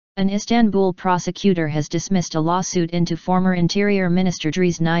An Istanbul prosecutor has dismissed a lawsuit into former Interior Minister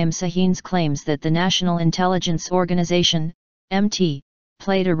Idris Naim Şahin's claims that the National Intelligence Organization, MT,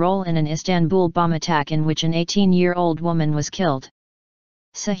 played a role in an Istanbul bomb attack in which an 18-year-old woman was killed.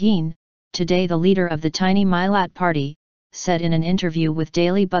 Şahin, today the leader of the tiny Milat Party, said in an interview with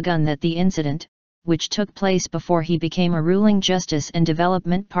Daily Bugün that the incident, which took place before he became a ruling Justice and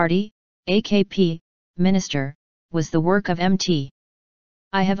Development Party, AKP, minister, was the work of MT.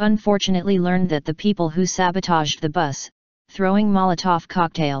 I have unfortunately learned that the people who sabotaged the bus, throwing Molotov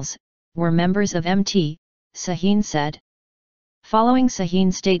cocktails, were members of MT, Şahin said. Following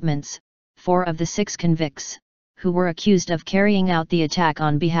Şahin's statements, 4 of the 6 convicts, who were accused of carrying out the attack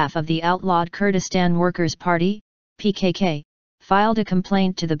on behalf of the outlawed Kurdistan Workers Party, PKK, filed a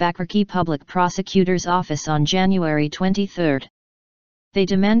complaint to the Bakırköy Public Prosecutor's Office on January 23. They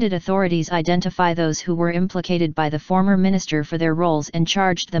demanded authorities identify those who were implicated by the former minister for their roles and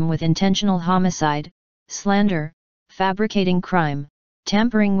charged them with intentional homicide, slander, fabricating crime,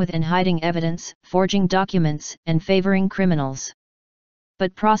 tampering with and hiding evidence, forging documents, and favoring criminals.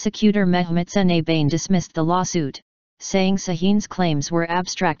 But prosecutor Mehmet Naim dismissed the lawsuit, saying Şahin's claims were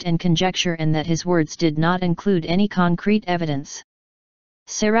abstract and conjecture and that his words did not include any concrete evidence.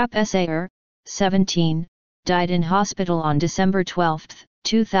 Serap Şahin, 17, died in hospital on December 12,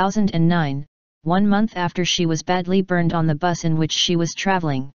 2009, 1 month after she was badly burned on the bus in which she was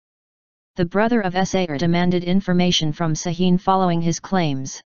traveling. The brother of Şahin demanded information from Şahin following his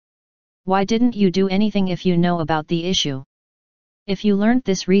claims. Why didn't you do anything if you know about the issue? If you learned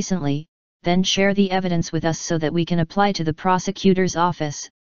this recently, then share the evidence with us so that we can apply to the prosecutor's office,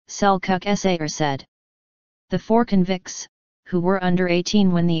 Selçuk Şahin said. The 4 convicts, who were under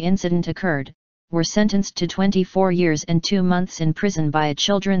 18 when the incident occurred, were sentenced to 24 years and 2 months in prison by a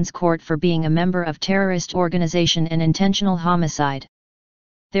children's court for being a member of terrorist organization and intentional homicide.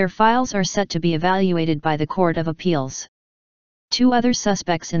 Their files are set to be evaluated by the Court of Appeals. 2 other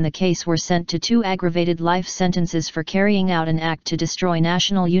suspects in the case were sent to 2 aggravated life sentences for carrying out an act to destroy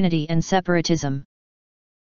national unity and separatism.